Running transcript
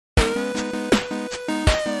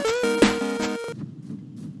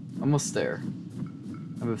Almost there.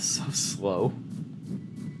 I move so slow.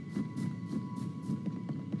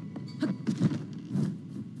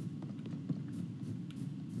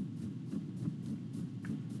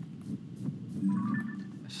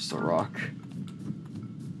 It's just a rock.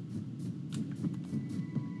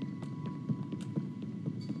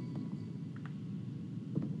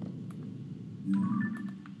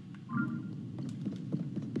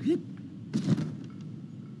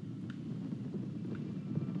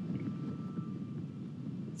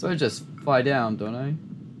 So I just fly down, don't I?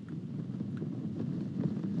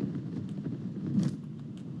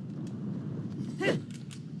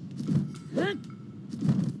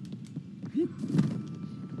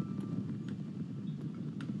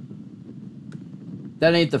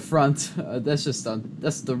 That ain't the front. That's just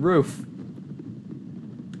that's the roof.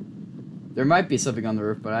 There might be something on the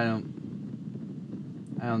roof, but I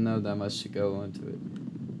don't know that much to go into it.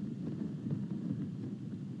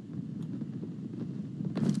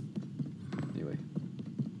 Anyway,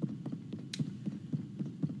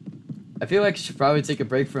 I feel like I should probably take a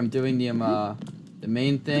break from doing the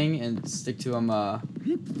main thing and stick to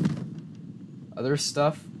other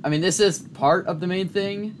stuff. I mean, this is part of the main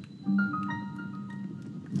thing.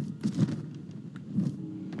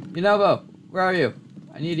 Yunobo, where are you?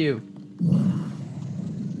 I need you.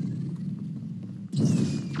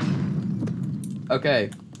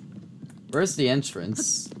 Okay. Where's the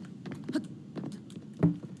entrance?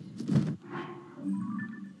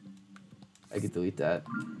 I could delete that.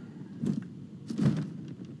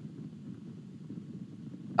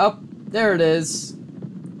 Oh, there it is.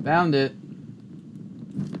 Found it.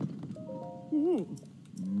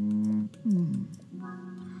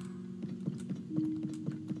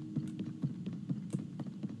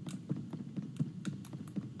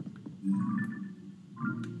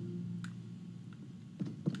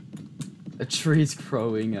 A tree's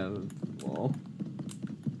growing out of the wall.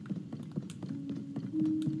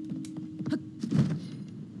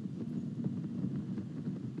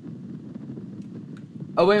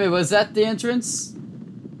 Oh, wait a minute, was that the entrance?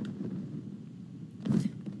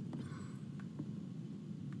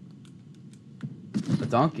 A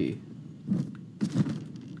donkey.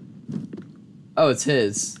 Oh, it's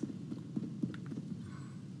his.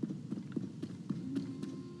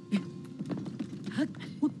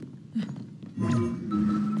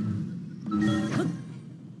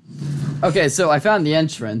 Okay, so I found the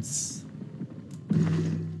entrance.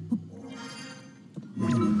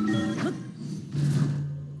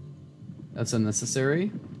 That's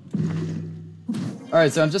unnecessary.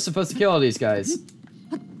 Alright, so I'm just supposed to kill all these guys.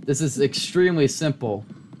 This is extremely simple.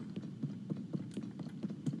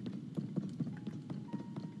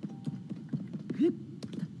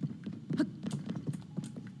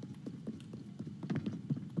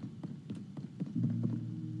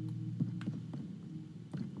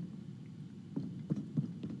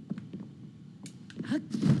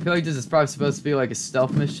 I feel like this is probably supposed to be like a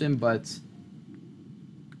stealth mission, but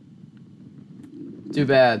too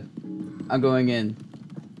bad. I'm going in.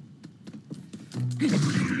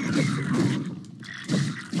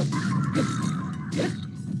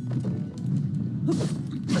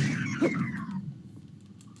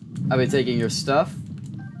 I'll be taking your stuff.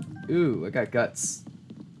 Ooh, I got guts.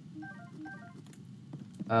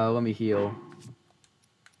 Let me heal.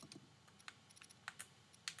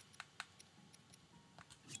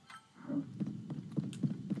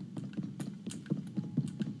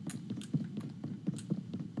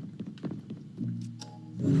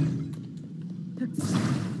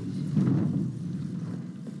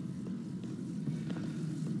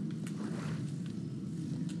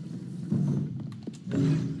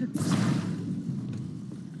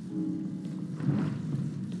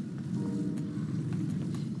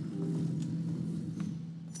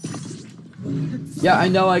 Yeah, I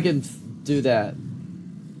know I can do that.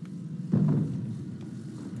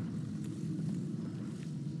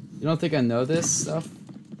 You don't think I know this stuff?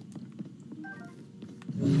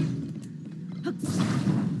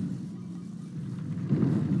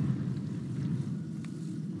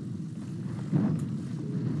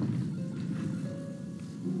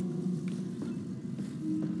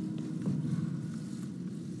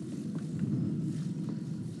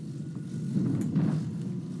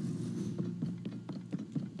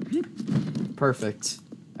 Perfect.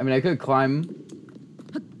 I mean, I could climb.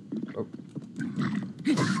 Oh.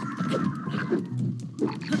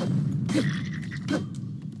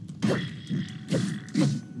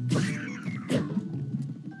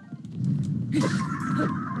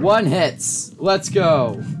 One hits. Let's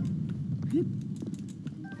go.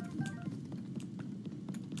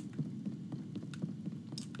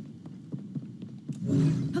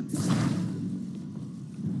 I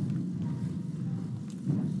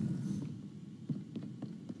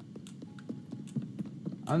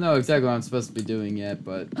don't know exactly what I'm supposed to be doing yet,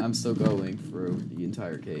 but I'm still going through the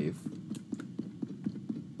entire cave.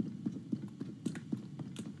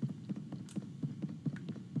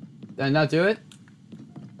 Did I not do it?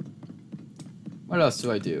 What else do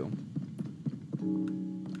I do?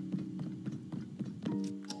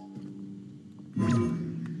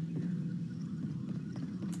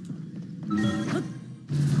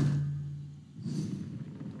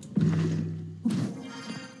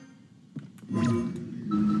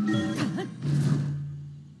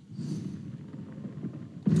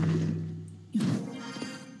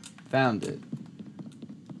 Found it.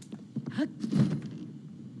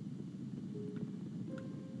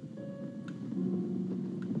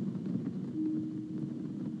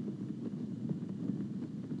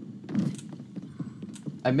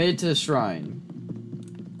 I made it to the shrine.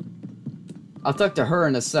 I'll talk to her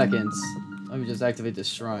in a second. Let me just activate this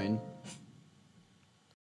shrine.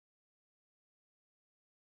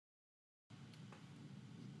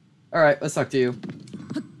 Alright, let's talk to you.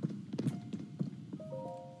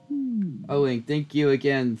 Oh, Link, thank you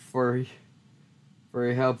again for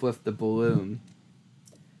your help with the balloon.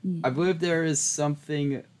 I believe there is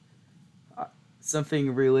something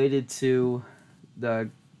related to the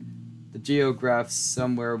geographs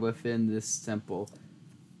somewhere within this temple.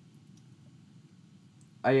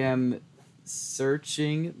 I am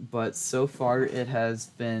searching, but so far it has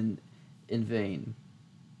been in vain.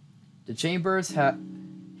 The chambers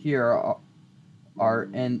here are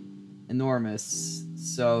enormous,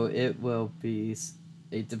 so it will be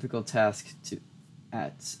a difficult task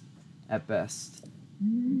at best.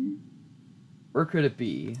 Where could it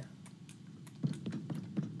be?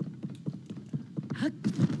 I'm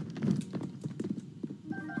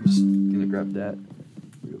just gonna grab that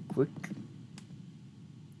real quick.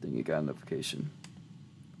 Then you got a notification.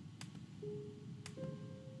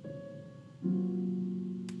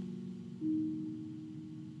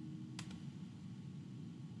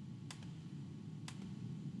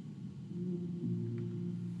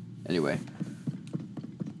 Anyway.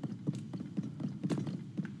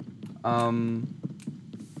 Darn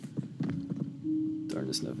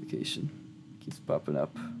this notification. Keeps popping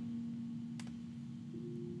up.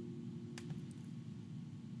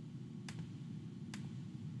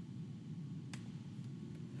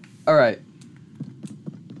 Alright.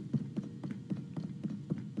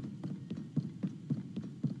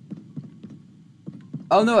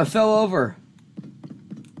 Oh no, I fell over.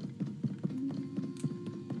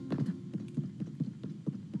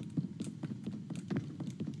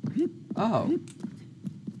 Oh.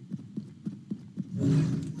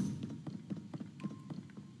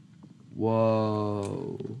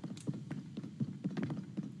 Whoa.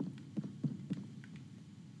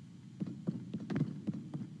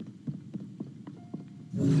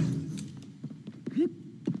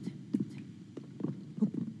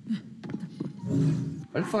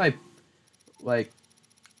 What if I, like...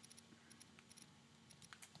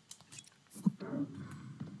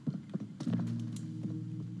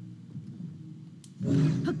 I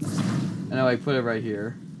know I put it right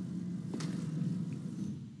here.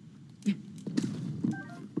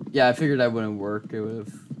 Yeah, I figured that wouldn't work. It would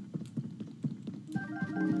have...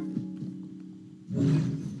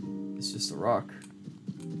 It's just a rock.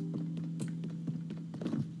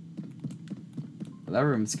 Well, that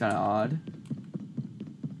room's kind of odd.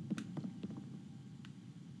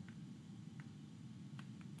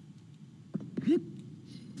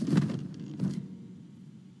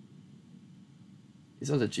 These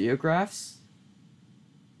are the geographs?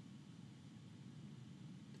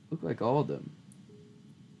 Look like all of them.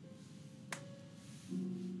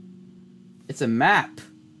 It's a map!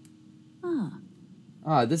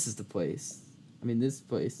 Ah, this is the place. I mean, this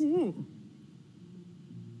place.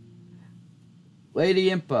 Lady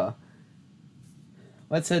Impa.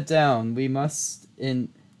 Let's head down. We must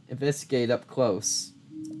investigate up close.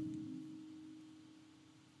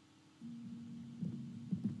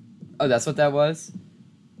 Oh, that's what that was?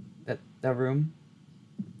 That room?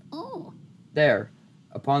 Oh. There,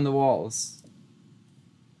 upon the walls.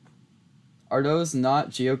 Are those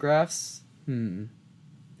not geographs?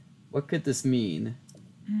 What could this mean?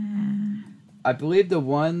 I believe the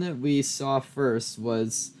one we saw first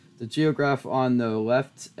was the geograph on the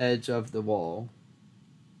left edge of the wall.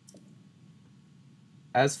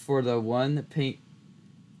 As for the one painting,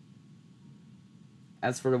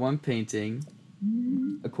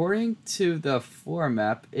 according to the floor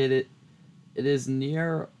map, it is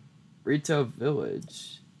near Rito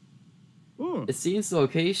Village. It seems the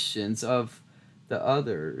locations of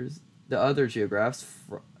the other geographs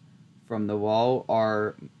from the wall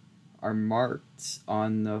are marked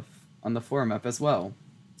on the floor map as well.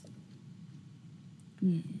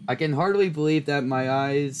 I can hardly believe that my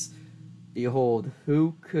eyes behold.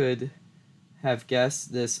 Who could have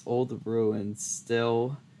guessed this old ruin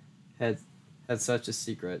still had such a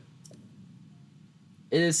secret?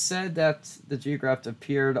 It is said that the geograph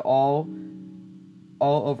appeared all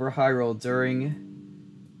over Hyrule during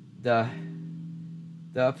the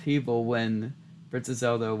upheaval when Princess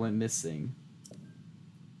Zelda went missing.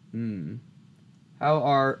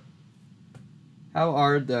 How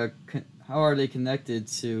are they connected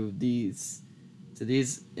to these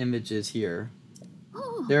images here?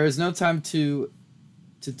 Oh. There is no time to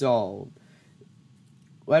dawdle.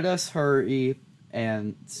 Let us hurry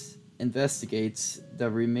and investigate the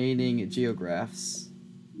remaining geographs.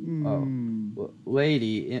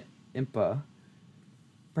 Lady Impa,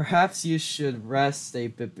 perhaps you should rest a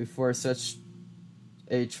bit before such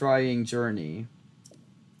a trying journey.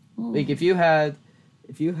 Like if you happen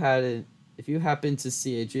to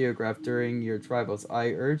see a geograph during your travels,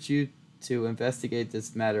 I urge you to investigate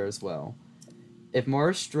this matter as well. If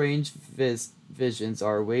more strange visions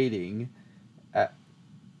are waiting at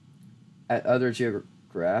other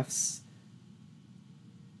geographs,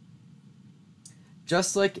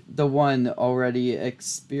 just like the one already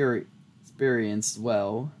experienced,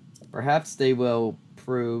 well, perhaps they will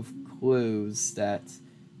prove clues that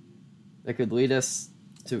could lead us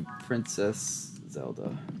to Princess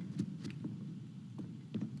Zelda.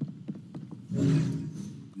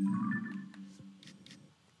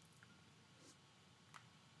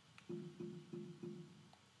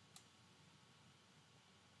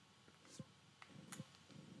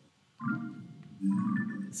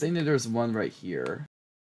 Saying that there's one right here.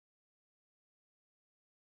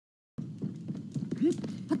 I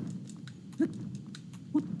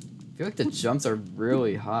feel like the jumps are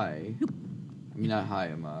really high. I mean, not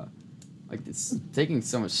high, like it's taking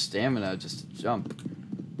so much stamina just to jump.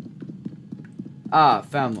 Ah,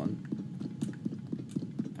 found one.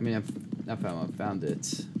 I mean, I've not found one, I found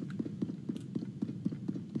it.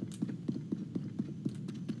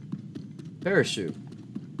 Parachute.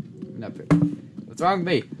 Not what's wrong with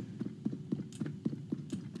me?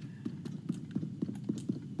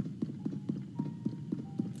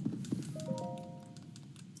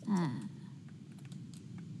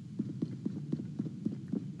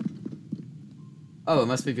 Oh, it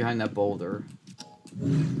must be behind that boulder.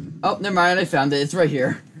 Oh, never mind, I found it. It's right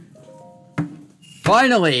here.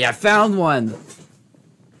 Finally, I found one!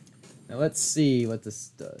 Now let's see what this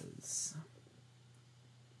does.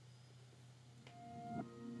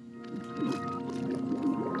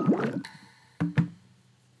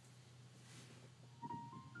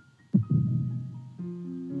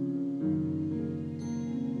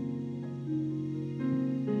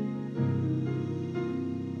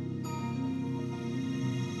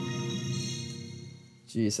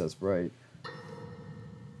 Jeez, that's bright.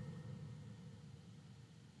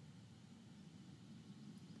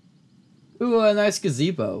 Ooh, a nice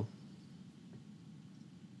gazebo.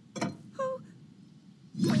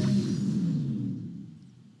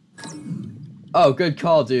 Oh, good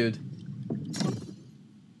call, dude.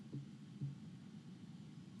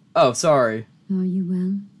 Oh, sorry. Are you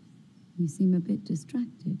well? You seem a bit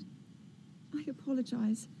distracted. I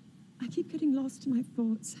apologize. I keep getting lost in my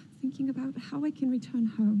thoughts, thinking about how I can return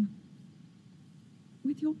home.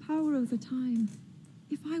 With your power over time,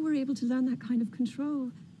 if I were able to learn that kind of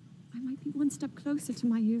control, I might be one step closer to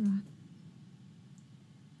my era.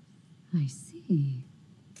 I see.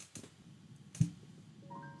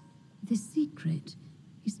 The secret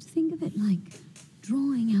is to think of it like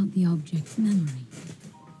drawing out the object's memory.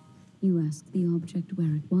 You ask the object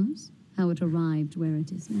where it was, how it arrived where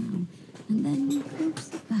it is now, and then you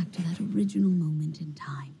coax it back to that original moment in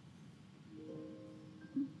time.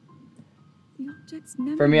 The object's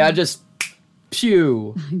memory... For me, I just...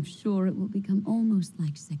 Pew! I'm sure it will become almost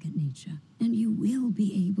like second nature, and you will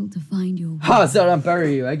be able to find your way. Ha! Zelda, I'm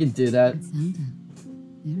bury you. I can do that. But Zelda,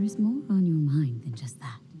 there is more on your mind than just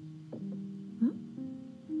that. Huh?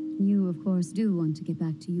 You, of course, do want to get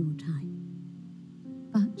back to your time.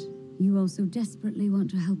 But you also desperately want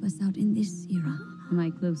to help us out in this era. Am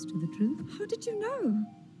I close to the truth? How did you know?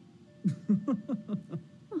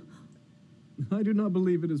 I do not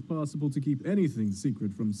believe it is possible to keep anything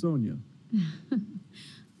secret from Sonia.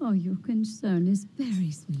 Oh, your concern is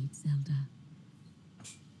very sweet, Zelda.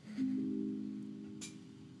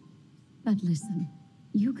 But listen,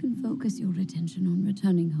 you can focus your attention on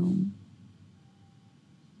returning home.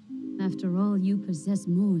 After all, you possess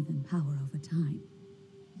more than power over time.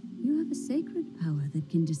 You have a sacred power that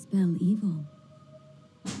can dispel evil.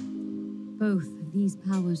 Both of these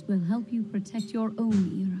powers will help you protect your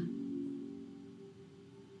own era.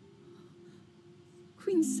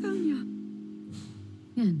 Queen Sonia.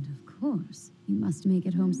 And of course, you must make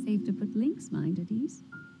it home safe to put Link's mind at ease.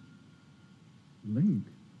 Link?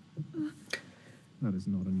 That is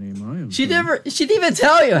not a name I have. She didn't even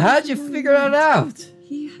tell you. How'd you figure that out?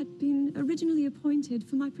 He had been originally appointed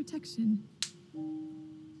for my protection.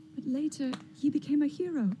 But later, he became a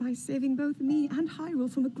hero by saving both me and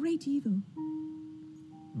Hyrule from a great evil.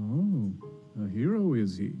 Oh, a hero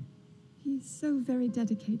is he? He's so very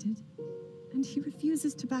dedicated. And he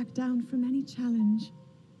refuses to back down from any challenge.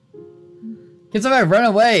 Because if I run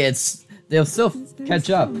away, they'll still He's very catch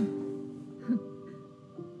up. strong.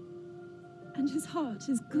 And his heart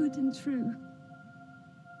is good and true.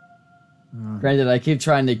 Granted, I keep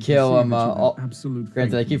trying to kill him.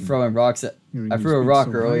 Granted, I keep throwing rocks at. I threw a rock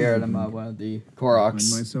earlier at him. One of the I Koroks.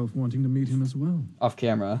 find myself wanting to meet him as well. Off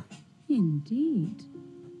camera. Indeed.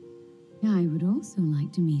 I would also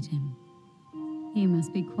like to meet him. He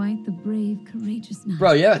must be quite the brave, courageous knight.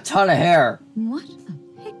 Bro, you have a ton of hair. What a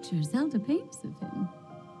picture Zelda paints of him.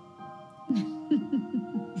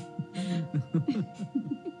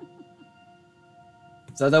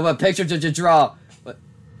 So then what picture did you draw? What?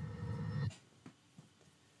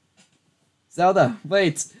 Zelda,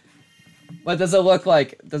 wait. What does it look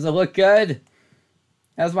like? Does it look good?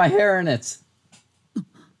 How's my hair in it?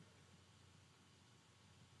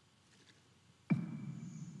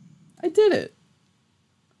 I did it.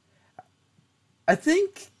 I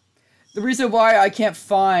think the reason why I can't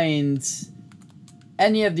find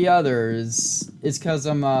any of the others is because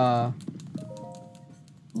I'm, Oh.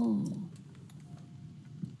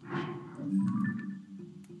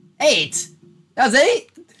 8! That was 8?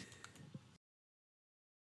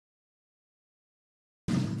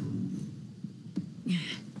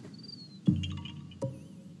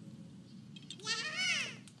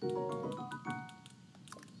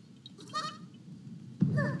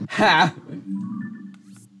 Ha!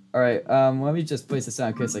 Alright, let me just place this down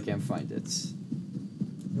in case I can't find it.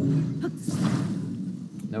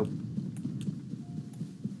 Nope.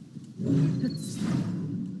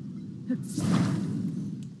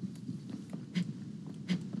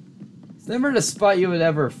 It's never the spot you would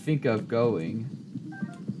ever think of going.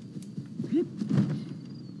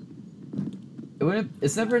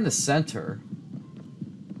 It's never in the center.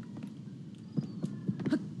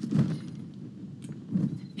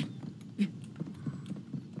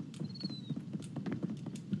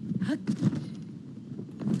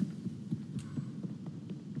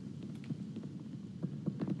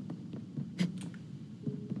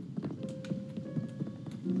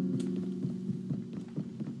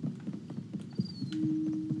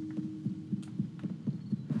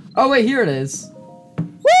 Oh wait, here it is.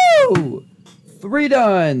 Woo! 3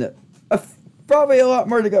 done. Probably a lot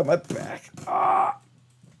more to go. My back. Ah.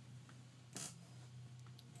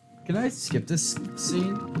 Can I skip this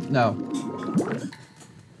scene? No.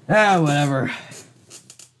 Ah, whatever.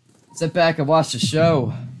 Sit back and watch the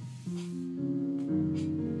show.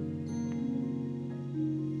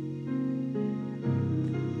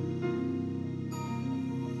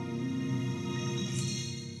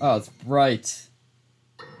 Oh, it's bright.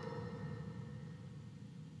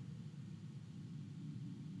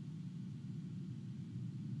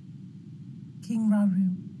 King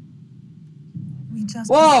Rauru. We just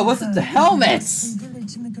Whoa, what's with the heard that helmets? a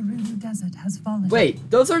village in the Gerudo Desert has fallen. Wait,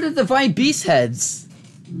 those are the Divine Beast heads.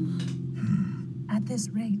 At this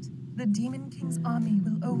rate, the Demon King's army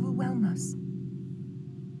will overwhelm us.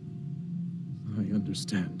 I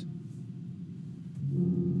understand.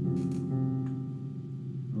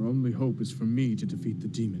 Our only hope is for me to defeat the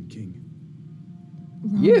Demon King.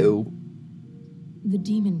 You? The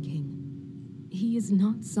Demon King. He is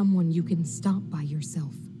not someone you can stop by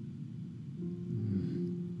yourself.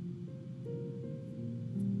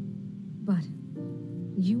 But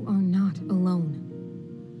you are not alone.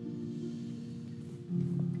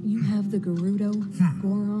 You have the Gerudo,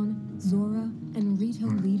 Goron, Zora, and Rito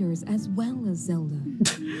leaders as well as Zelda.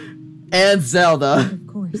 And Zelda. Of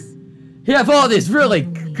course. You have all these really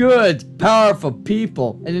good, powerful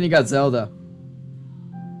people. And then you got Zelda.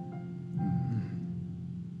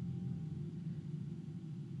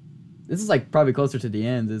 This is like probably closer to the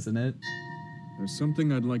end, isn't it? There's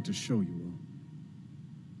something I'd like to show you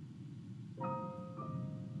all.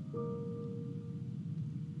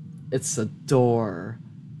 It's a door.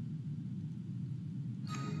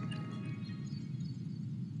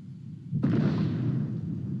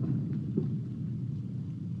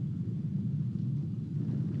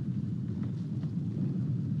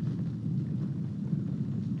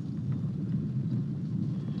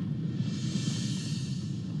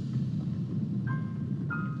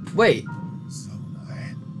 Wait,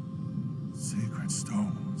 Zonai. Sacred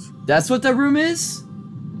stones. that's what that room is?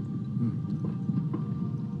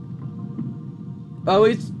 Oh,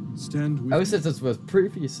 it's. Stand with I always me. said this was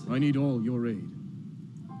previous. I need all your aid.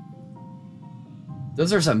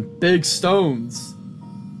 Those are some big stones.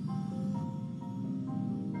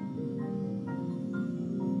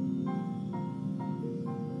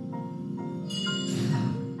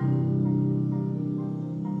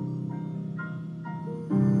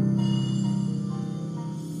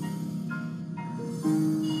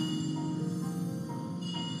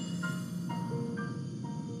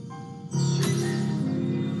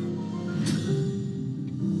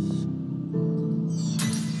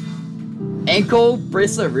 Ankle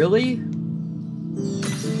bracelet, really?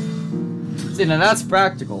 See, now that's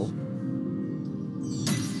practical.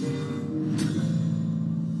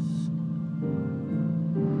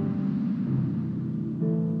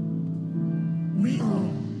 We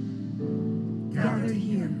all, gathered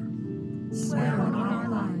here, swear on our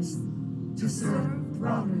lives to serve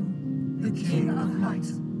Rauru, the King of Light.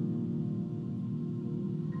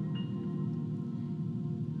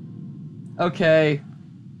 Okay.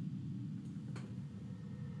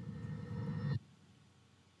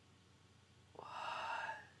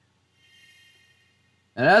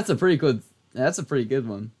 And that's a pretty good. That's a pretty good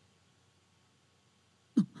one.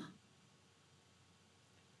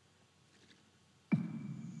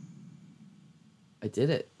 I did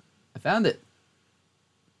it. I found it.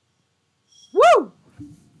 Woo!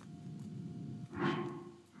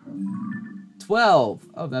 12.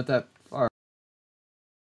 Oh, not that far.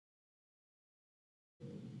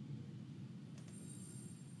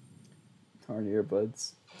 Darn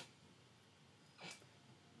earbuds.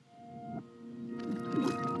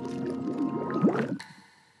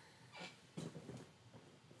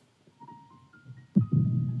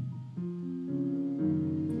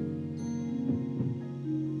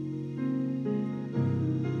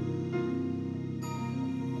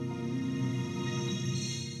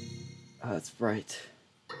 Oh, that's bright.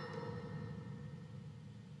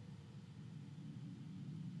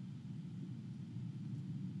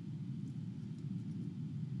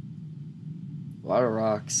 A lot of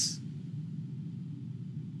rocks.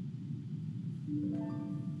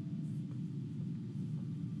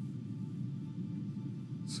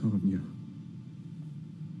 Sonia.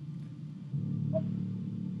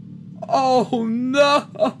 Oh no!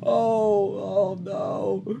 Oh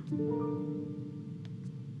no!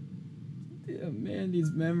 Yeah, man,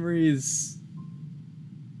 these memories.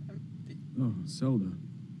 Oh, Zelda.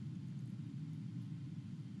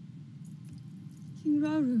 King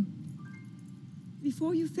Rauru,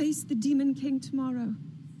 before you face the Demon King tomorrow,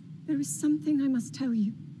 there is something I must tell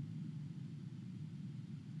you.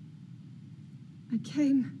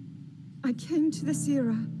 I came to this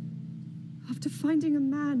era after finding a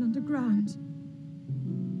man underground.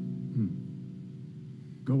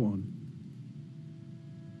 Go on.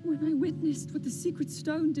 When I witnessed what the secret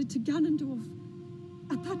stone did to Ganondorf,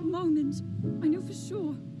 at that moment, I knew for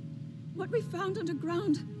sure what we found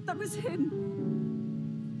underground, that was him.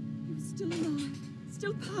 He was still alive,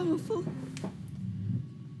 still powerful.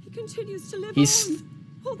 He continues to live on,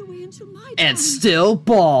 all the way until my time. And still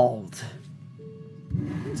bald.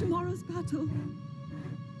 In tomorrow's battle,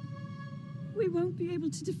 we won't be able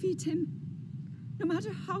to defeat him. No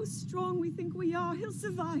matter how strong we think we are, he'll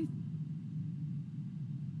survive.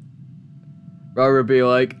 Robert would be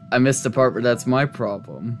like, I missed the part where that's my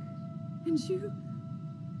problem. And you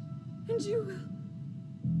will.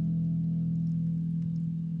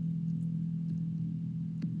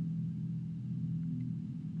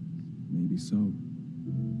 Maybe so.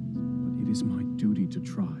 But it is my duty to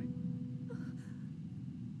try.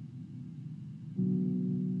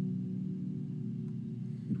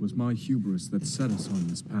 It was my hubris that set us on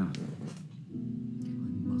this path.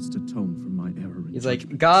 I must atone for my error. He's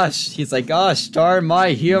like, gosh, darn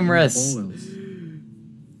my humorous. All else.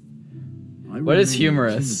 What is remain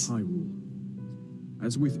humorous? King of Hyrule.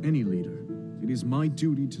 As with any leader, it is my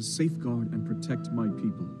duty to safeguard and protect my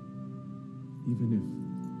people, even if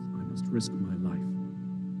I must risk my life.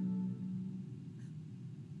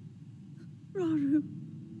 Rauru.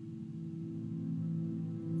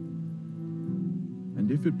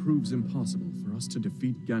 And if it proves impossible for us to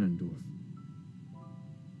defeat Ganondorf,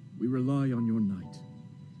 we rely on your knight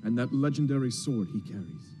and that legendary sword he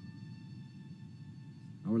carries.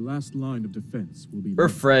 Our last line of defense will be We're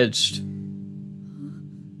left. fridged.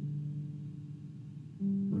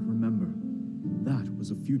 But remember, that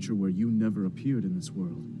was a future where you never appeared in this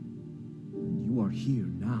world. And you are here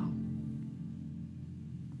now.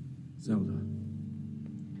 Zelda,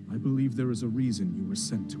 I believe there is a reason you were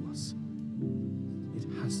sent to us. It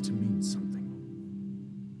has to mean something.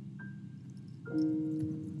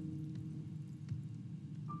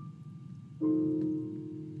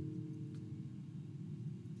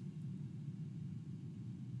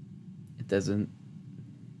 It doesn't.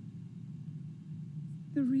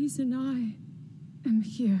 The reason I am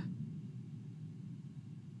here.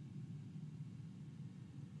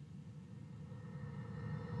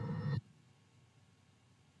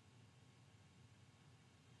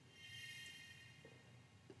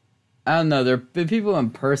 I don't know, there have been people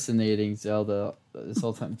impersonating Zelda this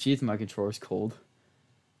whole time. Jeez, my controller's cold.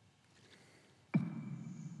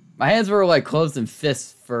 My hands were like closed in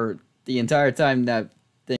fists for the entire time that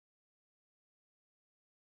thing.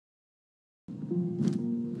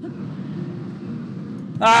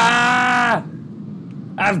 Ah!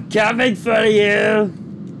 I'm coming for you!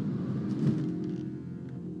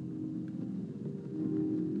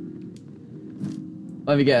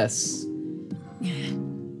 Let me guess.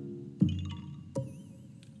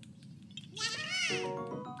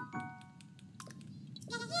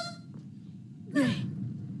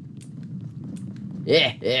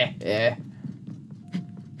 Yeah.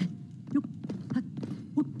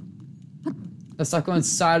 Let's not going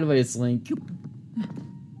sideways, Link.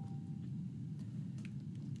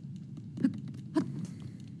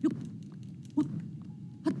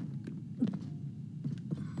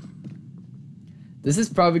 This is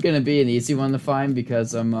probably gonna be an easy one to find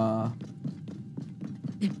because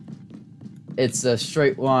it's a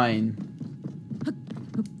straight line.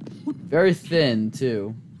 Very thin,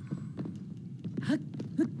 too.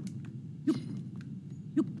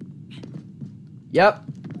 Yep,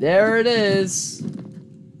 there it is.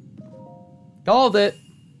 Called it.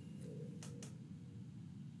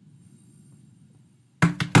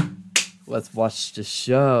 Let's watch the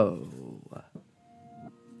show.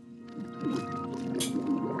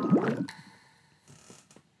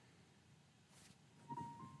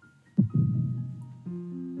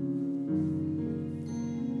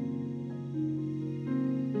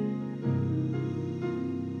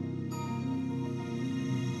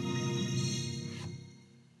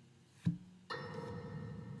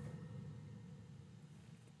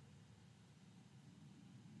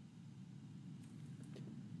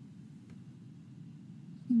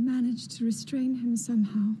 You managed to restrain him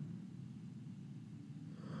somehow.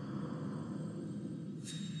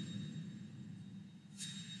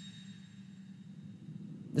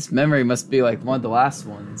 This memory must be like one of the last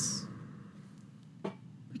ones. But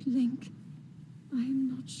Link, I am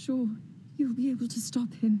not sure you'll be able to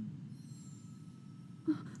stop him.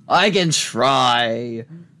 I can try.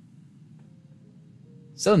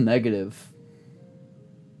 So negative.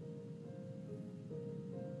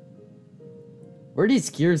 Where are these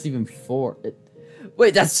gears even for?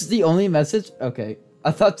 Wait, that's the only message? Okay.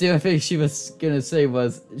 I thought the only thing she was gonna say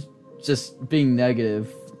was just being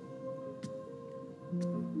negative.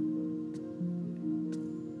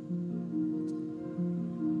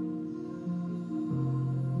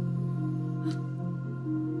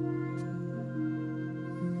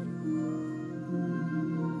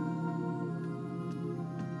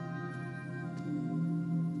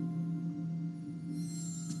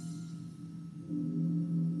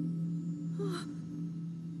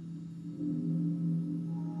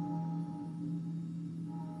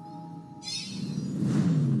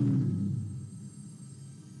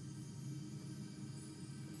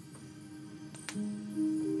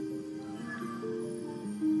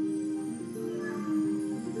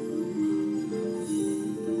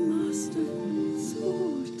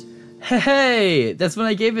 Hey, that's when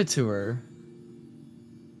I gave it to her.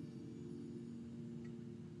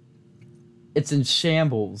 It's in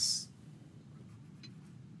shambles.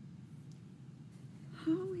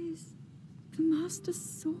 How is the Master's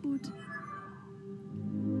sword?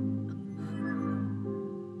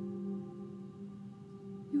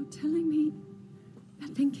 You're telling me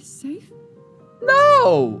that Link is safe?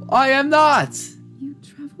 No, I am not. You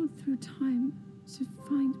traveled through time to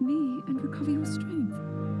find me and recover your strength.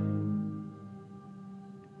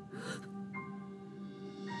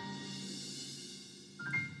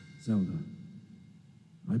 Zelda,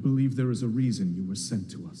 I believe there is a reason you were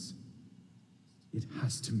sent to us. It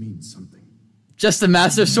has to mean something. Just the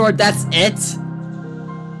Master Sword, that's it?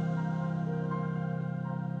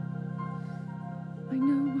 I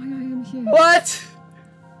know why I am here. What?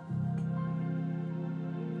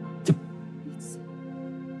 It's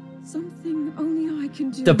something only I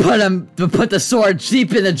can do. To put the sword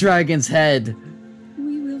deep in the dragon's head.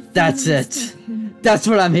 We will That's finally it. stop him. That's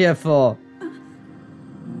what I'm here for.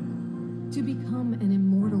 To become an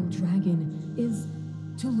immortal dragon is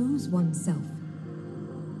to lose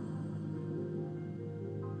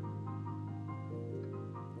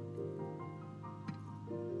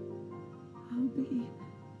be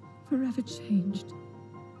forever changed.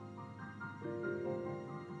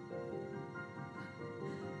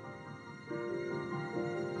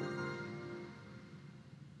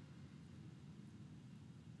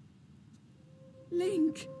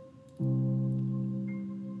 Link,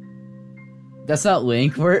 That's not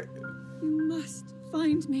Link. We're... you must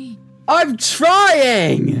find me. I'm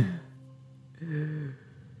trying!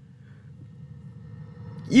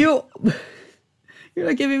 You're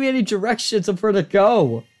not giving me any directions of where to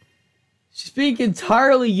go. She's being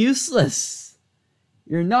entirely useless.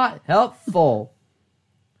 You're not helpful.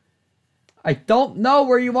 I don't know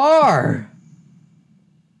where you are.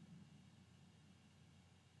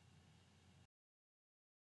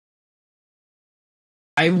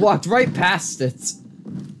 I walked right past it.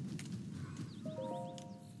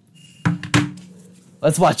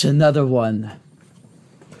 Let's watch another one.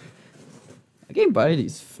 I can buy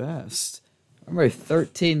these fast. I'm already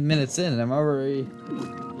 13 minutes in and I'm already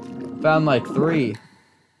found like 3.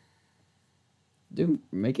 Dude,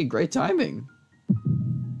 making great timing.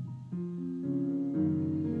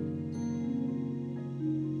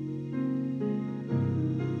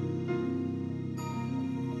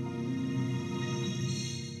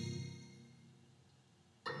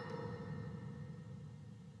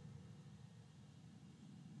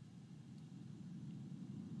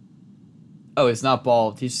 Oh, he's not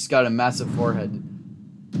bald. He's just got a massive forehead.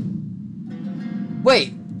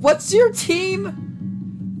 Wait, what's your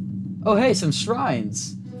team? Oh, hey, some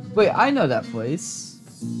shrines. Wait, I know that place.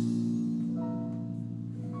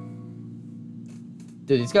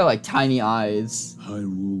 Dude, he's got like tiny eyes.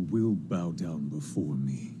 Hyrule will bow down before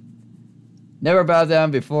me. Never bow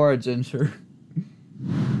down before a ginger.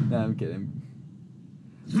 No, I'm kidding.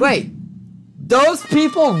 Wait, those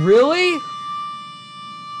people really?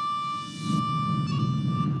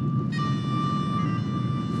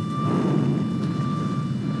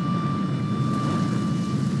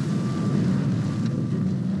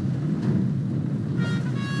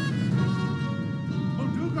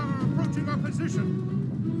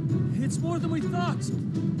 It's more than we thought.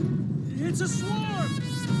 It's a swarm.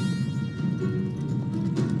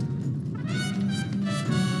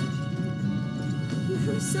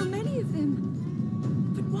 There are so many of them.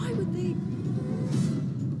 But why would they?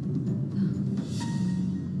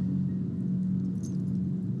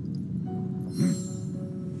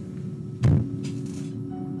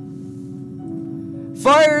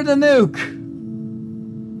 Fire the nuke!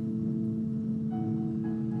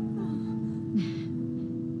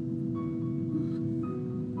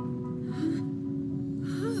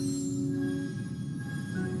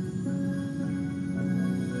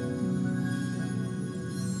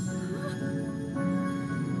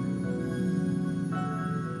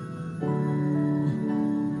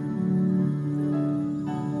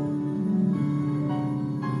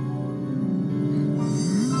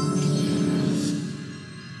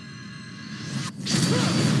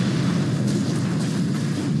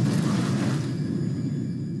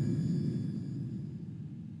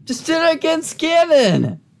 Just did it against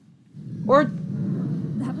Ganon! Or...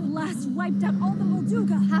 That blast wiped out all the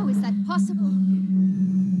Molduga. How is that possible?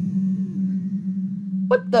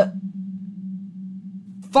 What the...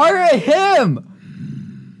 Fire at him!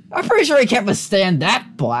 I'm pretty sure he can't withstand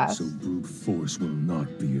that blast. So brute force will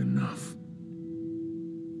not be enough.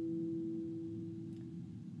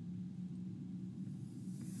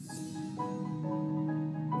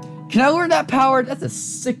 Can I learn that power? That's a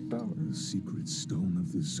sick power. The secret stone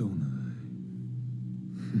of the Zonai.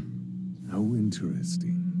 How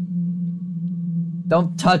interesting.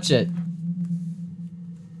 Don't touch it.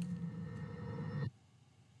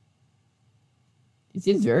 He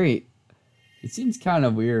seems kind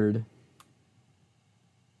of weird.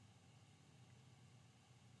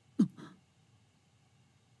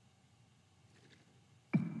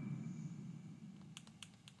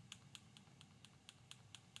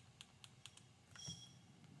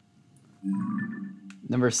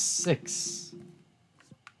 Number 6.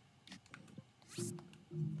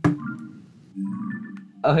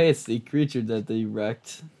 Oh, hey, it's the creature that they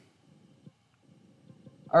wrecked.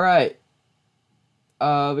 Alright.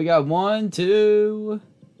 We got 1, 2,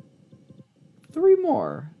 3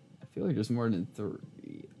 more. I feel like there's more than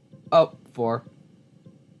 3. Oh, 4.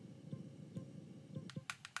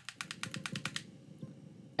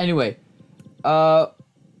 Anyway.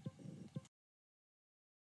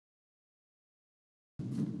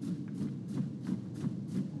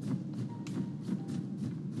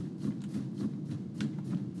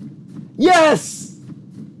 Yes!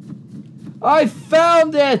 I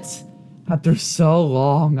found it! After so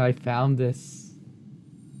long, I found this.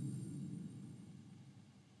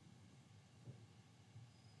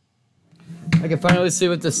 I can finally see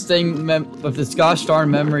what this thing, what this gosh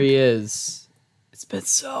darn memory is. It's been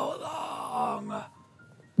so long.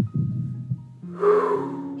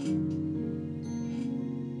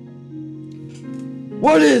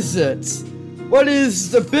 What is it? What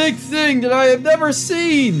is the big thing that I have never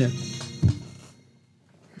seen?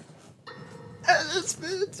 It's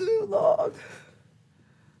been too long.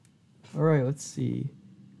 Alright, let's see.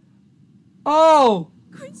 Oh!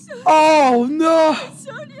 Oh no!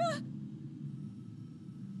 Sonia!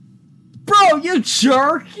 Bro, you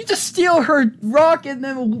jerk! You just steal her rock and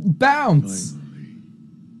then bounce!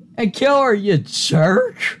 And kill her, you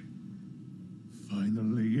jerk!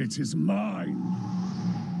 Finally, it is mine.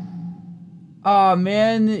 Aw,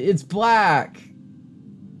 man, it's black.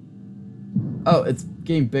 Oh, it's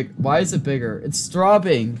getting big. Why is it bigger? It's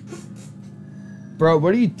throbbing. Bro,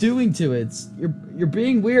 what are you doing to it? You're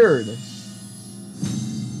being weird.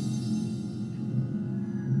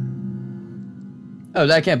 Oh,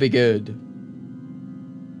 that can't be good.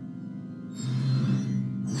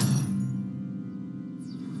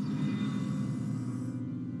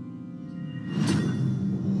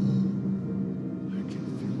 I can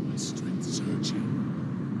feel my strength surging.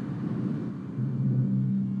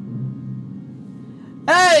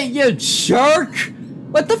 Hey, you jerk!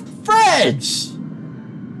 What the fridge?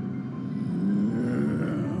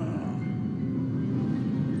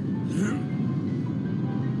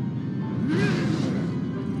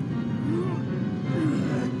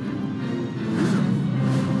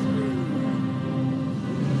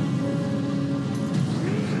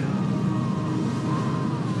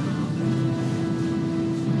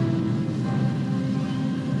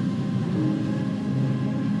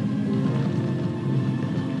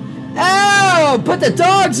 Put the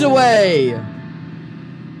dogs away!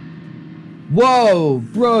 Whoa,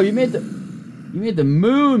 bro, you made the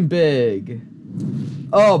moon big.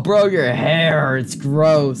 Oh, bro, your hair, it's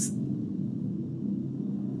gross.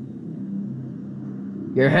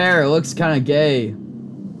 Your hair looks kind of gay.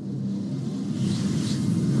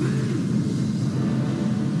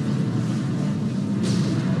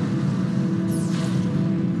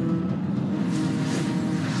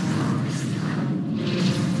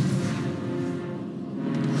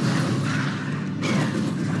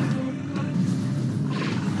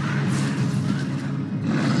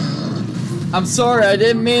 I'm sorry, I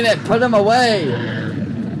didn't mean it. Put him away.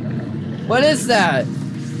 What is that?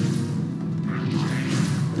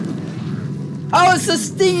 Oh, it's the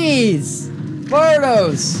stingies. What are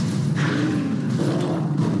those?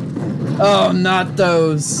 Oh, not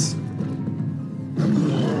those.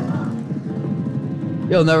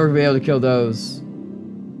 You'll never be able to kill those.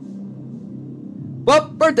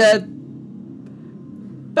 Well, we're dead.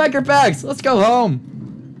 Pack your bags. Let's go home.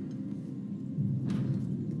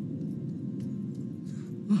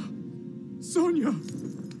 Sonia!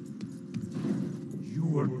 You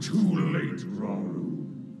were too late, Rauru.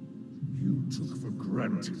 You took for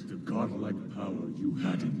granted the godlike power you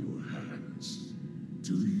had in your hands.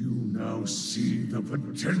 Do you now see the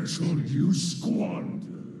potential you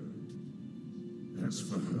squandered? As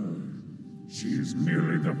for her, she is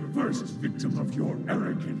merely the first victim of your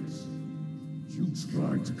arrogance. You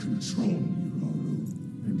tried to control me, Rauru,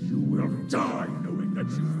 and you will die knowing that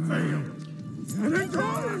you failed. Let it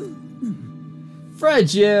go!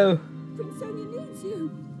 Fred, you. Prince Sonia needs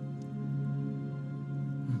you.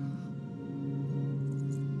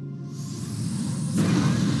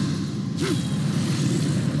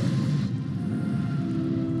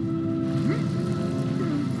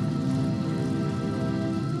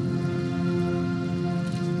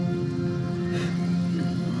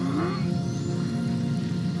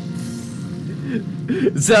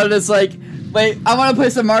 So it's like, wait, I want to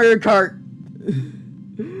play some Mario Kart.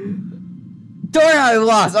 Darn, I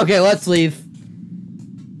lost. Okay, let's leave.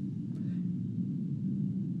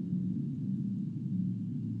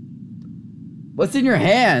 What's in your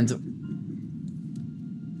hand?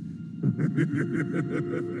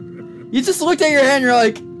 You just looked at your hand and you're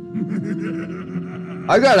like,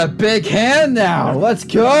 I got a big hand now. Let's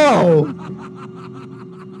go.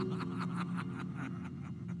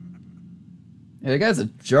 Yeah, that guy's a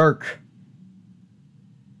jerk.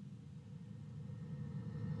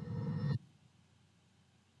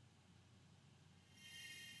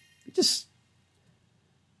 Just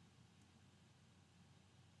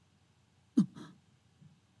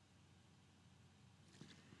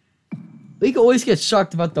we always get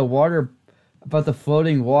shocked about the water, about the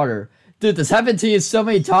floating water. Dude, this happened to you so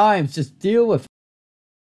many times. Just deal with it.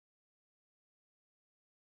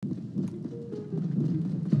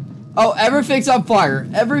 Oh, everything's on fire.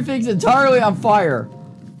 Everything's entirely on fire.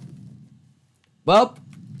 Well,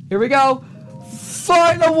 here we go.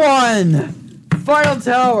 Final one! Final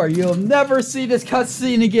tower! You'll never see this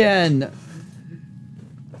cutscene again!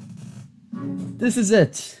 This is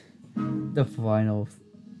it. The final.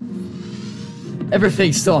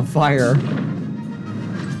 Everything's still on fire.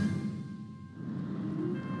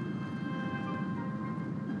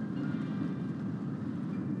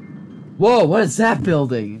 Whoa, what is that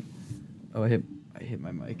building? Oh, I hit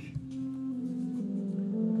my mic.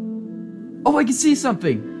 Oh, I can see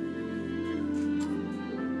something!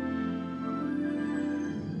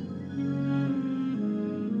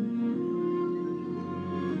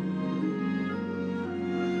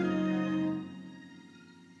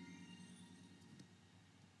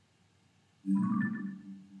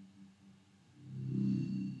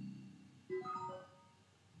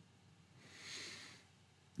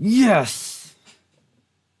 Yes!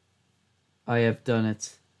 I have done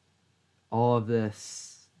it. All of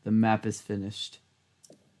this. The map is finished.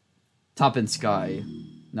 Top and sky,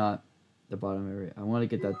 not the bottom area. I want to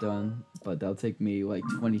get that done, but that'll take me like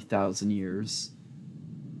 20,000 years.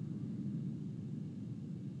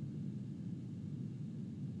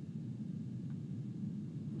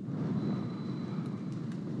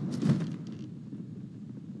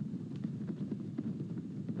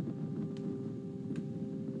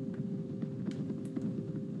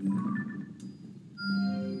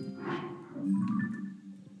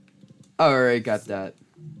 Alright, got that.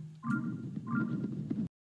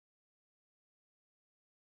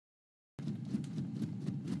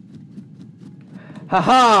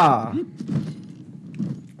 Haha!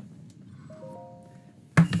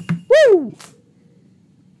 Woo!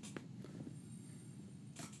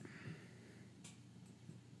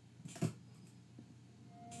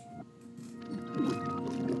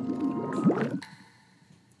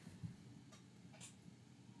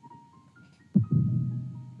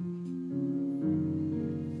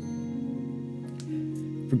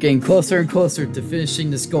 We're getting closer and closer to finishing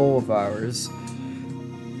this goal of ours.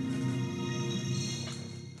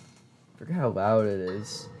 Forget how loud it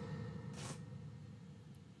is.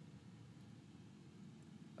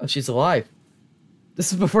 Oh, she's alive.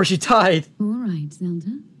 This is before she died. All right,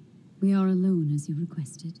 Zelda. We are alone as you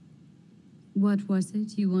requested. What was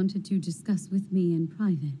it you wanted to discuss with me in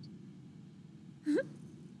private?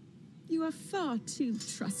 You are far too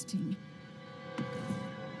trusting.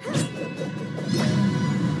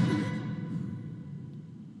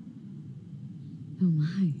 Oh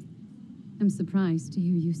my. I'm surprised to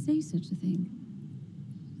hear you say such a thing.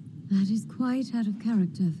 That is quite out of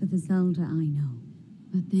character for the Zelda I know.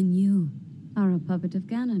 But then you are a puppet of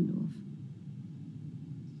Ganondorf.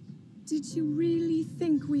 Did you really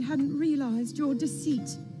think we hadn't realized your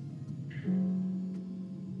deceit?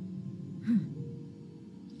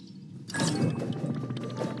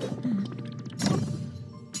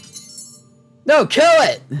 No, kill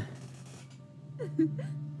it!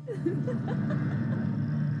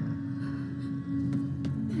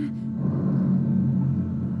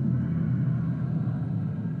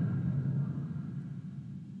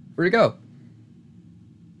 Where'd it go?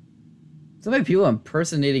 So many people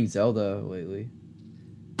impersonating Zelda lately.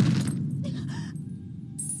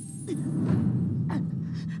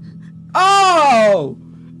 Oh!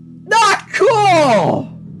 Not cool!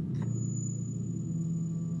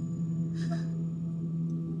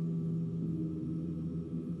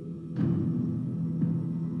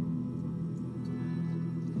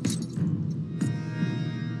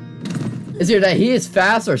 Is it that he is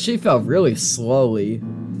fast or she fell really slowly?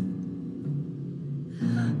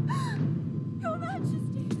 Your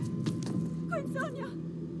Majesty! Queen Sonia!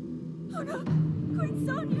 Oh no! Queen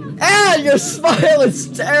Sonia! Ah, your smile is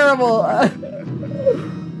terrible!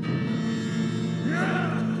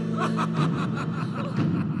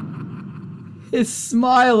 His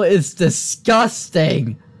smile is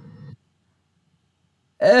disgusting!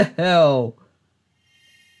 Ew.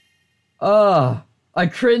 Ugh. I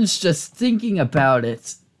cringe just thinking about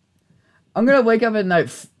it. I'm gonna wake up at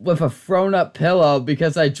night with a thrown up pillow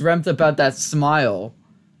because I dreamt about that smile.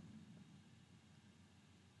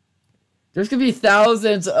 There's gonna be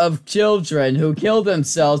thousands of children who kill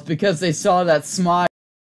themselves because they saw that smile.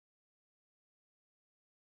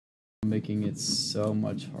 Making it so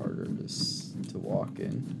much harder to walk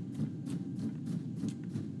in.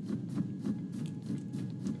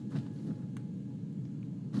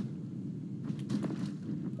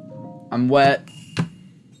 I'm wet.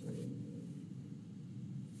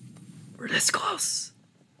 We're this close.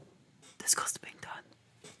 This close to being done.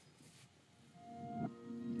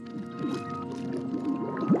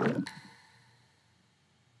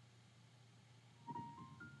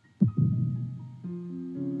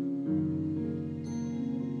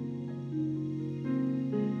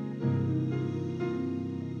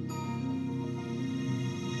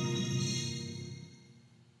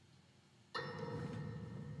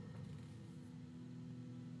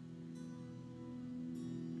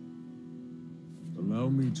 Allow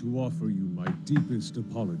me to offer you my deepest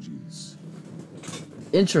apologies.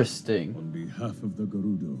 Interesting. On behalf of the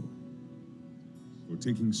Gerudo, for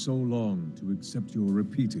taking so long to accept your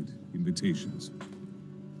repeated invitations.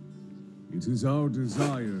 It is our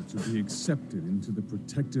desire to be accepted into the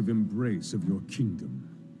protective embrace of your kingdom.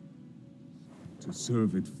 To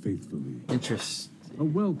serve it faithfully. Interesting. A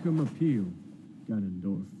welcome appeal,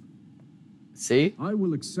 Ganondorf. See? I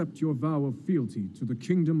will accept your vow of fealty to the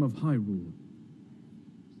kingdom of Hyrule.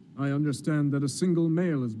 I understand that a single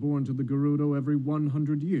male is born to the Gerudo every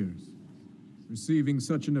 100 years. Receiving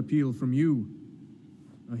such an appeal from you,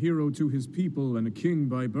 a hero to his people and a king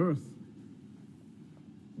by birth,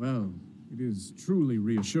 well, it is truly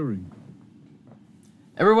reassuring.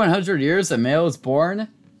 Every 100 years a male is born?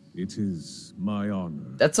 It is my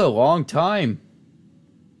honor. That's a long time.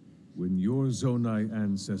 When your Zonai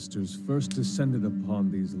ancestors first descended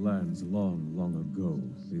upon these lands long, long ago,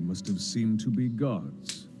 they must have seemed to be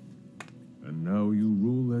gods. And now you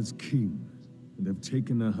rule as king, and have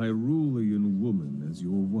taken a Hyrulean woman as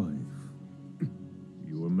your wife.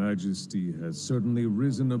 Your Majesty has certainly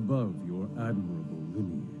risen above your admirable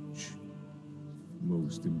lineage.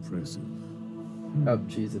 Most impressive. Oh,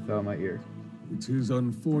 jeez, it fell in my ear. It is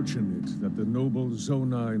unfortunate that the noble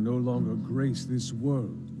Zonai no longer grace this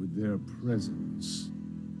world with their presence.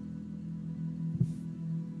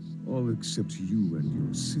 All except you and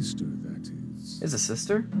your sister, that is. Is a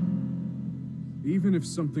sister? Even if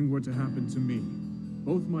something were to happen to me,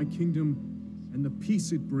 both my kingdom and the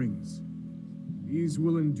peace it brings, these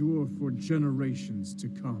will endure for generations to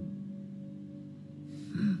come.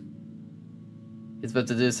 He's about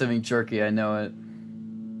to do something jerky, I know it.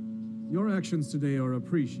 Your actions today are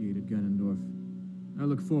appreciated, Ganondorf. I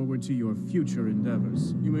look forward to your future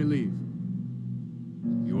endeavors. You may leave.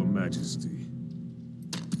 Your Majesty.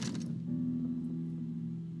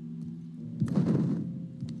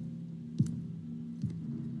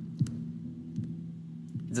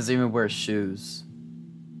 He doesn't even wear shoes.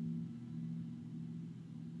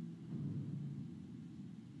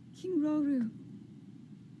 King Roru,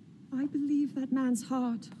 I believe that man's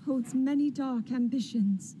heart holds many dark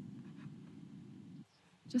ambitions.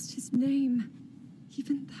 Just his name,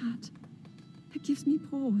 even that gives me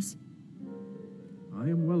pause. I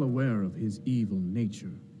am well aware of his evil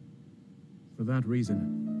nature. For that reason,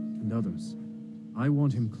 and others, I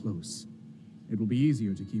want him close. It will be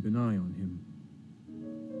easier to keep an eye on him.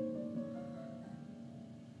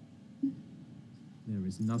 There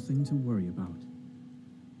is nothing to worry about.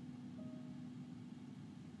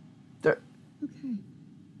 Okay.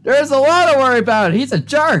 There's a lot to worry about. He's a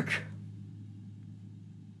jerk.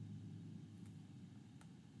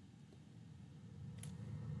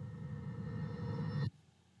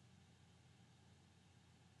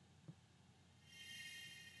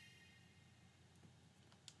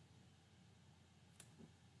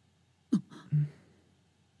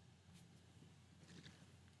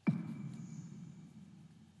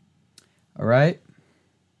 All right.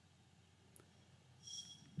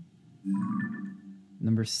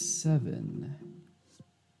 Number 7.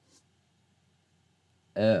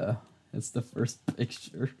 It's the first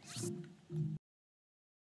picture.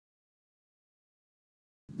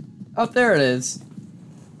 Oh, there it is.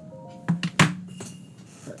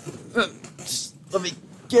 Just let me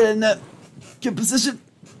get in that good position.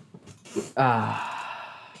 Ah.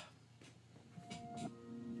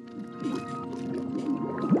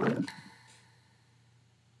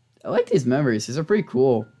 I like these memories. These are pretty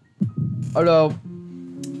cool. Oh no.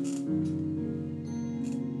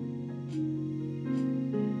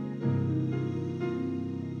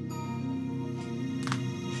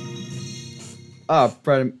 Ah,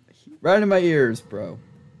 right in my ears, bro.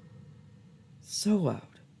 So loud.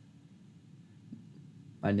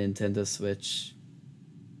 My Nintendo Switch.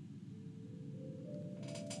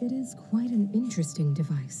 It is quite an interesting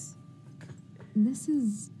device. This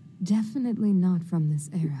is definitely not from this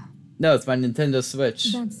era. No, it's my Nintendo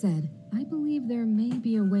Switch. That said, I believe there may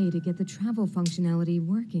be a way to get the travel functionality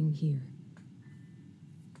working here.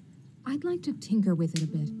 I'd like to tinker with it a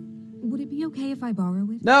bit. Would it be okay if I borrow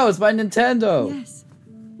it? No, it's my Nintendo. Yes,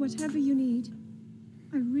 whatever you need.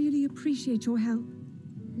 I really appreciate your help.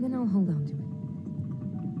 Then I'll hold on to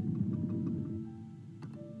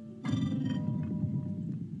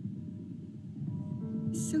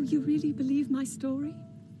it. So you really believe my story?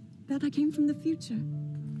 That I came from the future?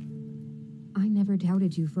 I never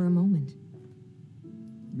doubted you for a moment.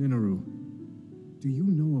 Minoru, do you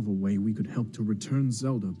know of a way we could help to return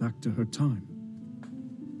Zelda back to her time?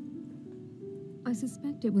 I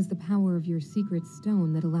suspect it was the power of your secret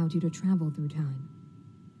stone that allowed you to travel through time.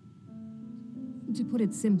 To put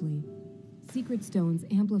it simply, secret stones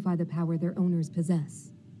amplify the power their owners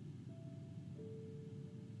possess.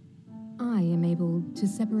 I am able to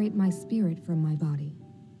separate my spirit from my body.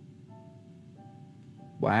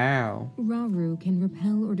 Wow. Rauru can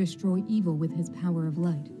repel or destroy evil with his power of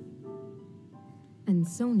light. And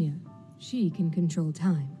Sonia, she can control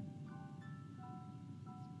time.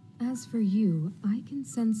 As for you, I can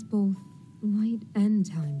sense both light and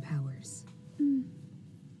time powers.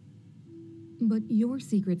 But your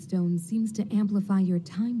secret stone seems to amplify your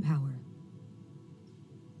time power.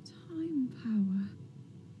 Time power.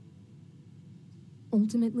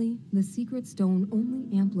 Ultimately, the secret stone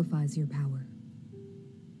only amplifies your power.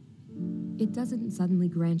 It doesn't suddenly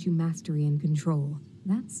grant you mastery and control.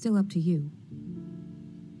 That's still up to you.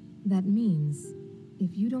 That means,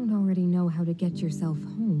 if you don't already know how to get yourself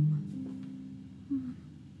home...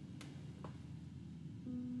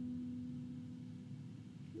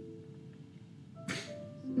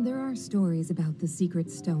 There are stories about the secret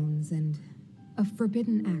stones and a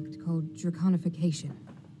forbidden act called draconification.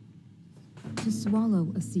 To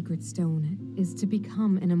swallow a secret stone is to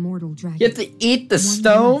become an immortal dragon. You have to eat the One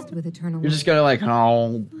stone? blessed with eternal You're just life. gonna like,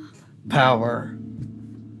 oh, power.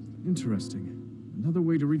 Interesting. Another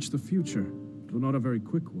way to reach the future, though not a very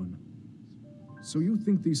quick one. So you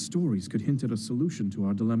think these stories could hint at a solution to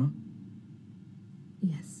our dilemma?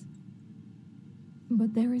 Yes.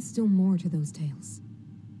 But there is still more to those tales.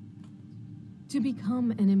 To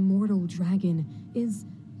become an immortal dragon is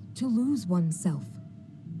to lose oneself.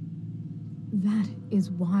 That is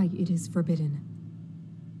why it is forbidden.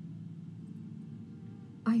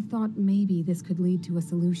 I thought maybe this could lead to a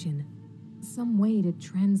solution, some way to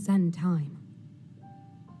transcend time.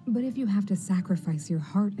 But if you have to sacrifice your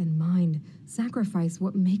heart and mind, sacrifice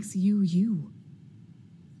what makes you you.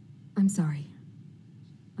 I'm sorry.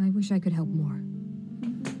 I wish I could help more.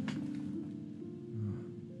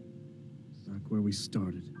 Back where we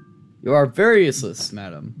started. You are very useless,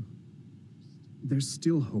 madam. There's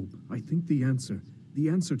still hope. I think the answer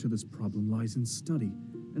to this problem lies in study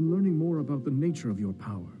and learning more about the nature of your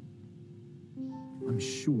power. I'm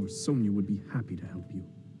sure Sonia would be happy to help you.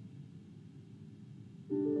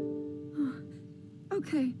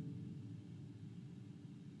 Okay.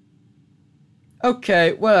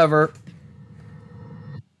 Okay, whatever.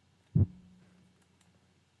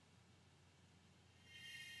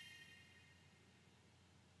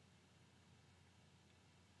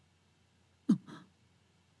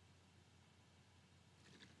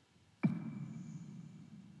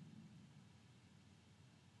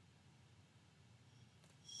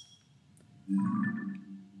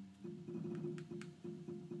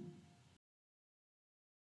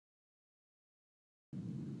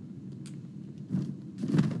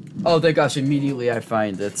 Oh, thank gosh, immediately I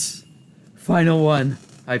find it. Final one.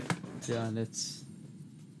 I've done it.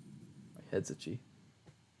 My head's itchy.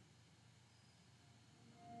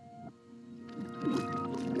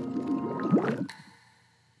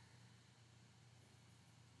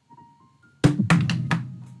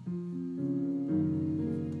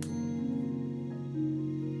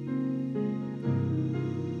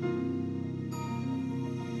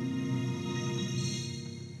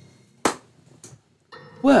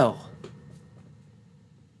 Well.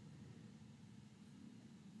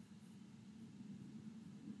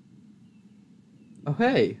 Oh,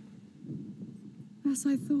 hey. As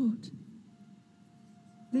I thought.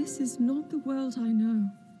 This is not the world I know.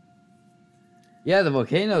 Yeah, the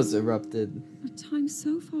volcano's erupted. A time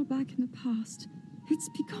so far back in the past, it's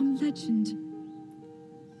become legend.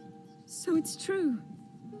 So it's true.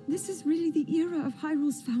 This is really the era of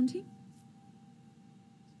Hyrule's founding?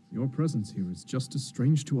 Your presence here is just as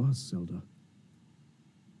strange to us, Zelda.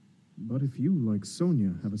 But if you, like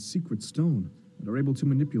Sonia, have a secret stone and are able to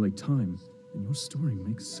manipulate time, then your story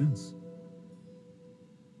makes sense.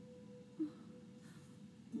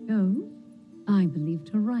 Oh? I believed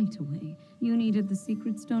her right away. You needed the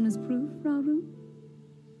secret stone as proof, Rauru?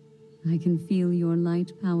 I can feel your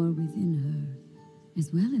light power within her,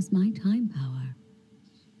 as well as my time power.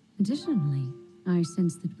 Additionally, I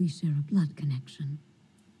sense that we share a blood connection.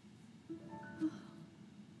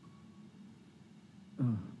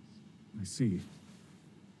 I see.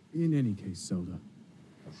 In any case, Zelda,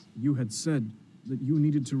 you had said that you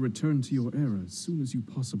needed to return to your era as soon as you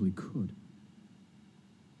possibly could.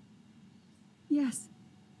 Yes.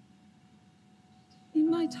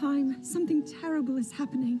 In my time, something terrible is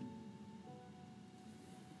happening.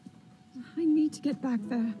 I need to get back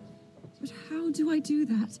there. But how do I do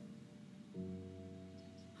that?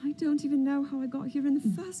 I don't even know how I got here in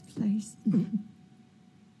the first place.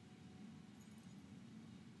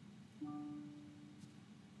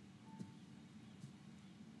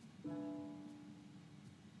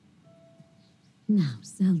 Now,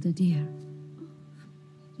 Zelda dear,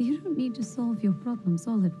 you don't need to solve your problems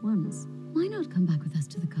all at once. Why not come back with us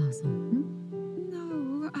to the castle?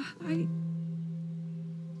 No,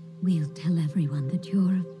 We'll tell everyone that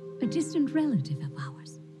you're a distant relative of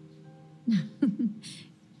ours.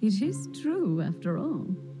 It is true, after all.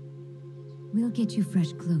 We'll get you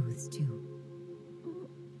fresh clothes, too.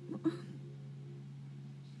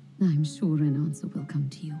 I'm sure an answer will come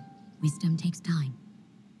to you. Wisdom takes time.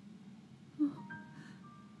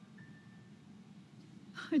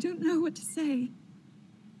 I don't know what to say.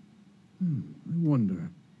 I wonder.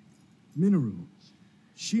 Minoru,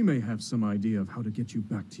 she may have some idea of how to get you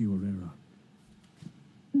back to your era.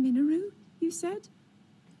 Minoru, you said?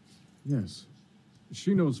 Yes.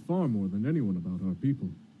 She knows far more than anyone about our people.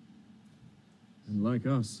 And like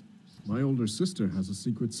us, my older sister has a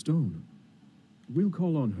secret stone. We'll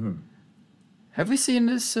call on her. Have we seen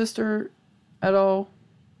his sister at all?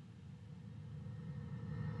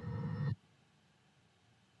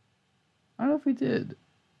 I don't know if we did.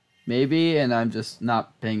 Maybe, and I'm just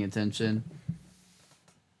not paying attention.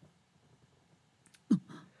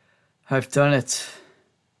 I've done it.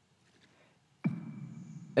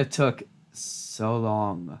 It took so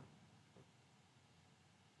long.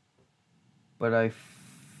 But I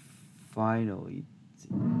finally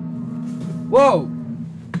did. Whoa!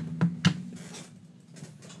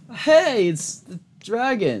 Hey, it's the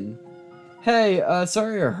dragon. Hey,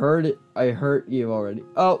 sorry I hurt you already.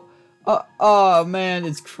 Oh man,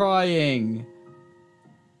 it's crying.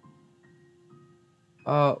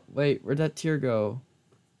 Wait, where'd that tear go?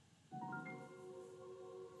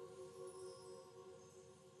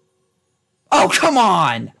 Oh, come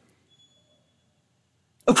on!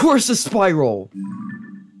 Of course the spiral!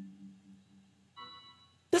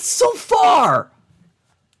 That's so far!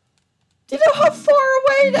 Do you know how far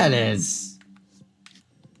away that is?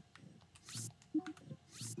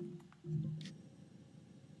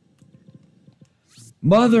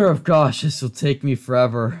 Mother of gosh, this will take me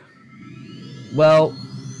forever. Well,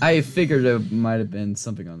 I figured it might have been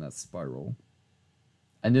something on that spiral.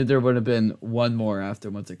 I knew there would have been one more after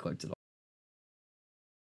once I collected all.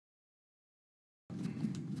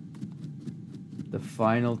 The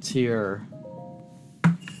final tier.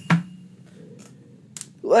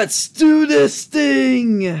 Let's do this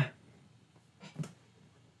thing!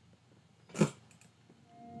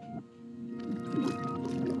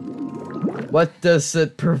 What does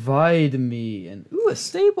it provide me? And ooh, a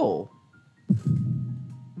stable.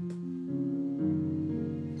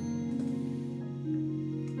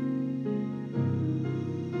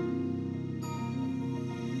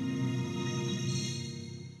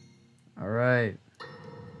 All right.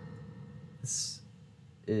 This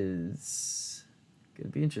is gonna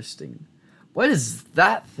be interesting. What is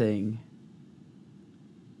that thing?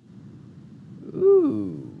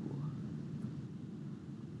 Ooh.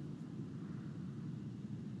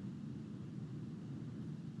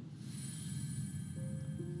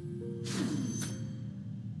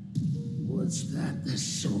 Was that the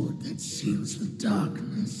sword that seals the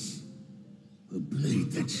darkness? The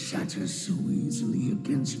blade that shatters so easily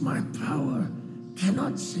against my power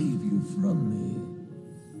cannot save you from me.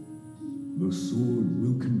 The sword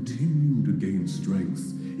will continue to gain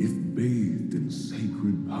strength if bathed in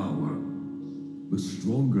sacred power. The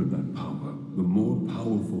stronger that power, the more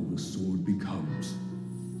powerful the sword becomes.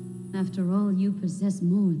 After all, you possess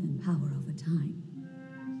more than power over time.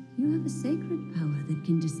 You have a sacred power that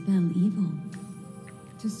can dispel evil.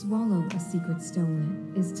 To swallow a secret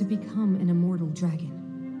stone is to become an immortal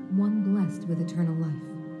dragon, one blessed with eternal life.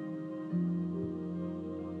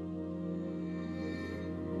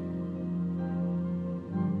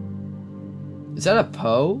 Is that a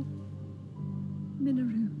Poe?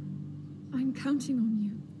 Minoru, I'm counting on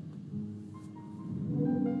you.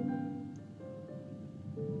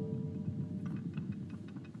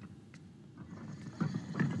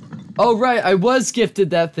 Oh right, I was gifted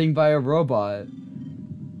that thing by a robot.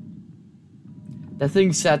 That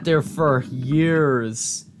thing sat there for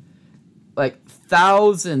years. Like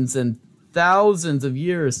thousands and thousands of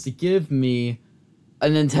years to give me a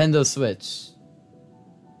Nintendo Switch.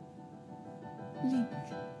 Link,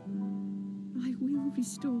 I will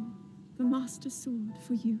restore the Master Sword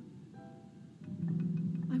for you.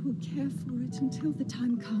 I will care for it until the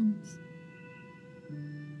time comes.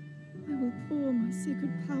 I will pour my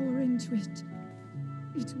sacred power into it.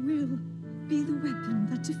 It will be the weapon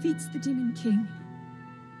that defeats the Demon King.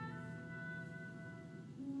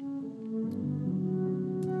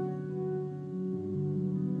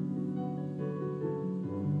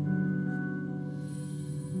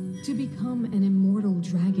 To become an immortal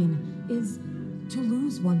dragon is to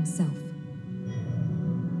lose oneself.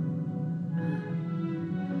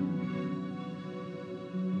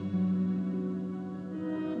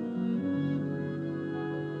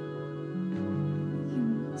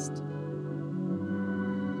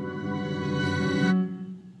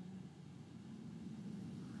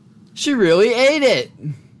 She really ate it!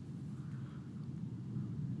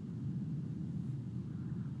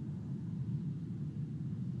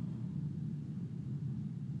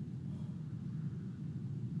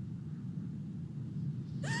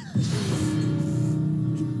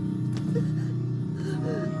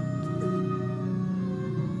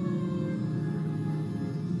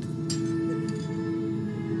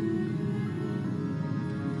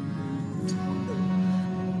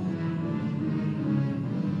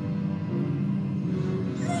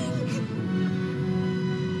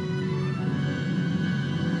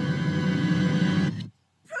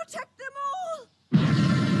 Protect them all!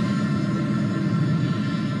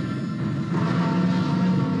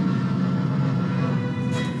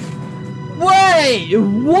 Wait!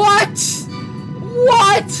 What?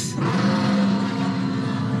 What?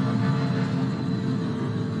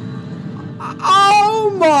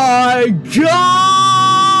 Oh my gosh!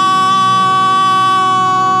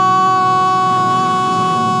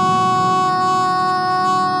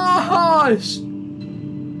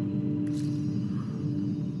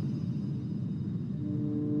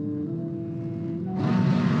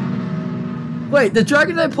 Wait, the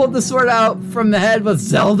dragon that pulled the sword out from the head was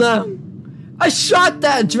Zelda? I shot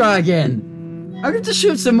that dragon! I get to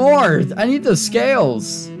shoot some more. I need those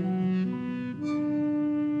scales.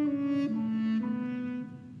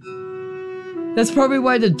 That's probably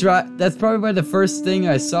why the first thing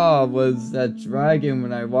I saw was that dragon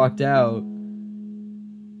when I walked out.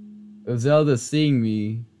 It was Zelda seeing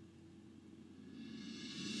me.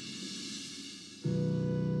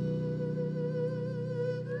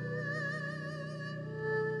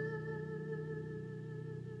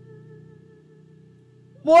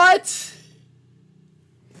 What?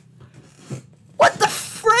 What the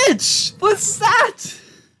fridge? What's that?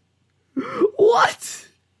 What?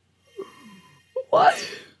 What?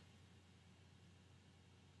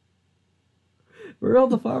 Where are all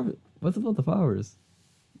the flowers? What's about the flowers?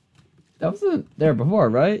 That wasn't there before,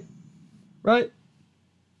 right? Right?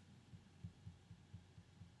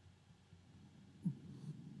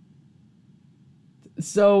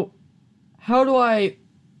 So, how do I...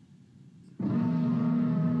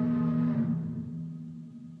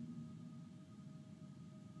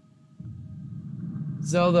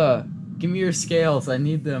 Zelda, give me your scales. I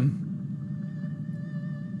need them.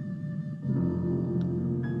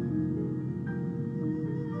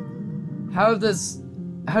 How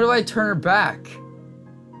do I turn her back?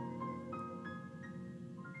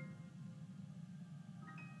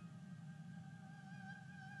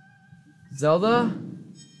 Zelda?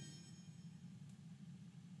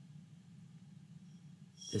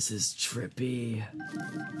 This is trippy.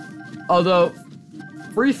 Although,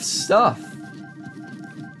 brief stuff.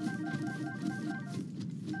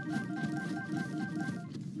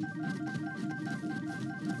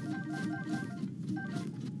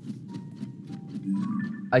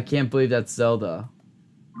 I can't believe that's Zelda.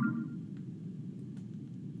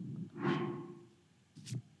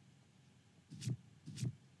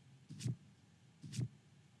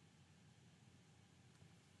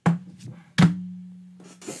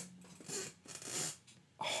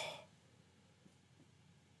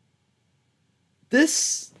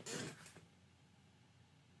 This...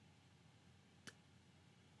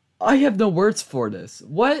 I have no words for this.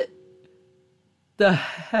 What the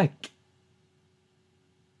heck?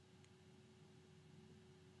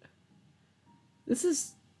 This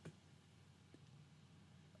is...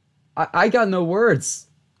 I got no words.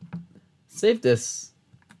 Save this.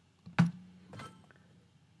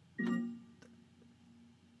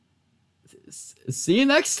 See you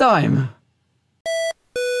next time.